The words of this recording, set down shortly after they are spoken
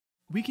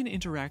We can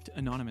interact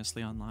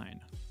anonymously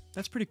online.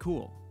 That's pretty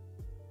cool.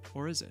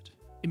 Or is it?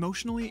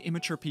 Emotionally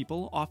immature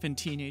people, often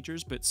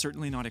teenagers, but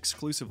certainly not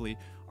exclusively,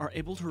 are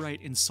able to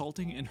write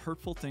insulting and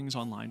hurtful things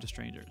online to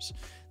strangers.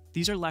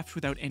 These are left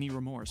without any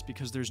remorse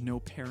because there's no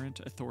parent,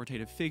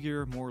 authoritative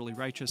figure, morally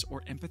righteous,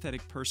 or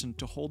empathetic person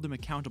to hold them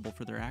accountable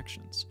for their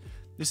actions.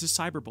 This is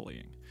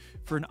cyberbullying.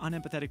 For an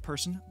unempathetic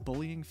person,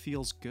 bullying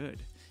feels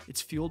good.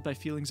 It's fueled by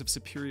feelings of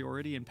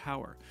superiority and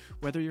power.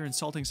 Whether you're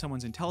insulting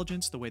someone's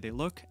intelligence, the way they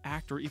look,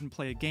 act, or even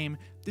play a game,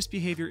 this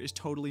behavior is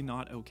totally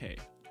not okay.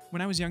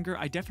 When I was younger,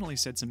 I definitely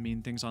said some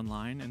mean things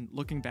online, and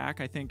looking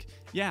back, I think,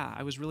 yeah,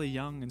 I was really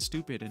young and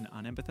stupid and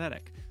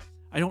unempathetic.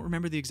 I don't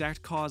remember the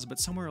exact cause, but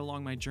somewhere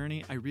along my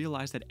journey, I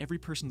realized that every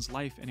person's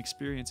life and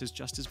experience is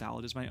just as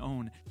valid as my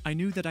own. I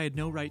knew that I had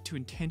no right to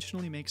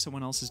intentionally make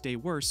someone else's day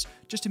worse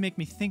just to make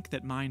me think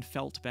that mine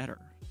felt better.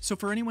 So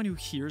for anyone who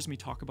hears me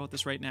talk about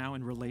this right now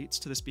and relates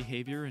to this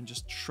behavior and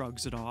just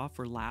shrugs it off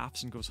or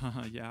laughs and goes,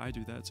 haha, yeah, I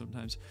do that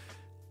sometimes,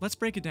 let's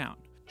break it down.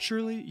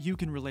 Surely you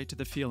can relate to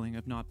the feeling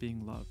of not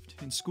being loved.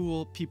 In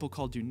school, people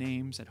called you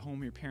names. At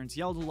home, your parents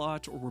yelled a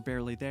lot or were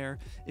barely there.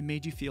 It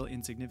made you feel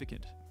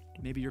insignificant.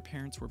 Maybe your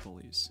parents were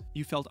bullies.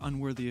 You felt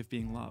unworthy of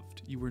being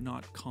loved. You were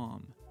not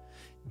calm.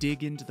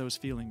 Dig into those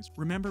feelings.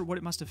 Remember what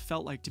it must have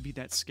felt like to be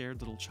that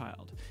scared little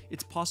child.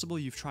 It's possible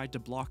you've tried to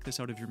block this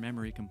out of your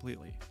memory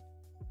completely.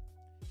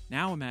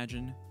 Now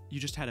imagine you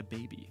just had a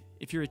baby.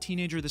 If you're a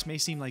teenager, this may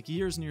seem like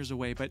years and years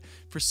away, but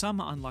for some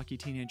unlucky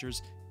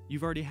teenagers,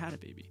 you've already had a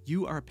baby.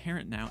 You are a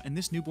parent now, and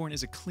this newborn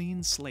is a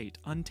clean slate,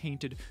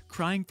 untainted,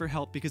 crying for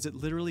help because it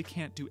literally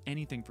can't do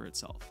anything for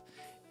itself.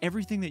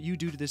 Everything that you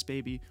do to this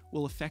baby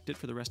will affect it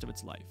for the rest of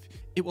its life.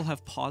 It will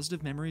have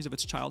positive memories of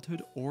its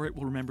childhood, or it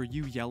will remember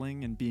you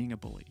yelling and being a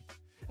bully.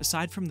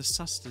 Aside from the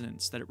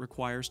sustenance that it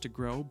requires to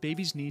grow,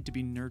 babies need to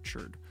be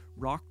nurtured,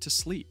 rocked to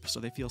sleep so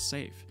they feel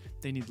safe.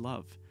 They need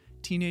love.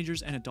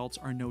 Teenagers and adults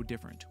are no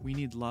different. We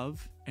need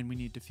love, and we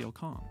need to feel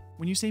calm.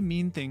 When you say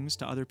mean things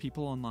to other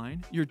people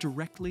online, you're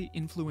directly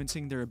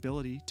influencing their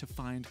ability to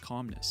find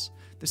calmness.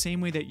 The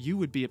same way that you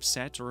would be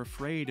upset or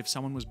afraid if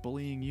someone was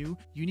bullying you,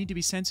 you need to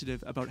be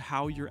sensitive about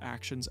how your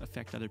actions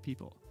affect other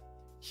people.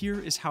 Here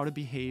is how to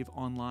behave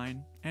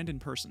online and in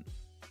person.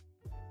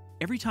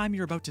 Every time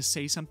you're about to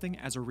say something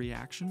as a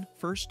reaction,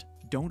 first,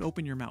 don't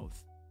open your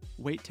mouth.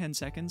 Wait 10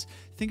 seconds,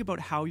 think about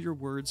how your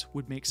words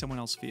would make someone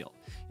else feel.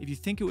 If you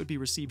think it would be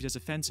received as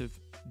offensive,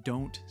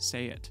 don't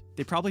say it.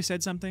 They probably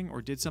said something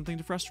or did something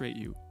to frustrate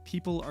you.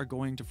 People are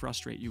going to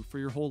frustrate you for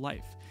your whole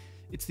life.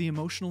 It's the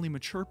emotionally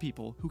mature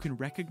people who can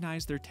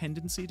recognize their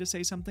tendency to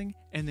say something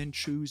and then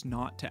choose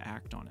not to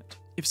act on it.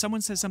 If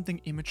someone says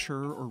something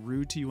immature or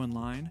rude to you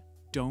online,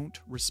 don't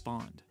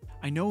respond.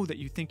 I know that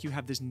you think you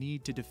have this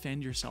need to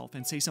defend yourself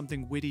and say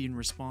something witty in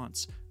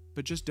response,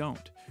 but just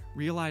don't.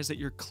 Realize that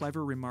your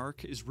clever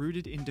remark is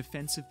rooted in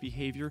defensive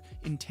behavior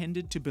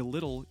intended to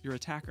belittle your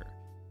attacker.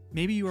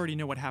 Maybe you already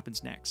know what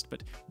happens next,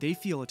 but they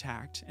feel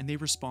attacked and they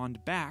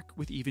respond back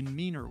with even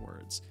meaner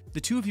words.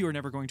 The two of you are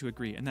never going to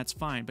agree, and that's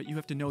fine, but you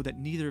have to know that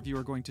neither of you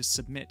are going to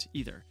submit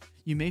either.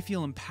 You may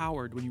feel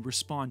empowered when you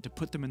respond to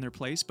put them in their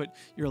place, but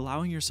you're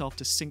allowing yourself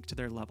to sink to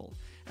their level.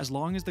 As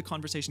long as the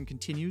conversation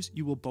continues,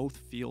 you will both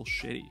feel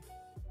shitty.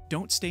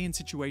 Don't stay in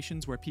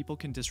situations where people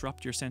can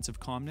disrupt your sense of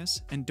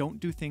calmness, and don't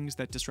do things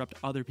that disrupt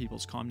other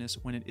people's calmness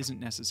when it isn't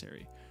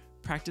necessary.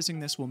 Practicing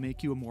this will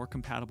make you a more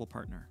compatible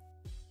partner.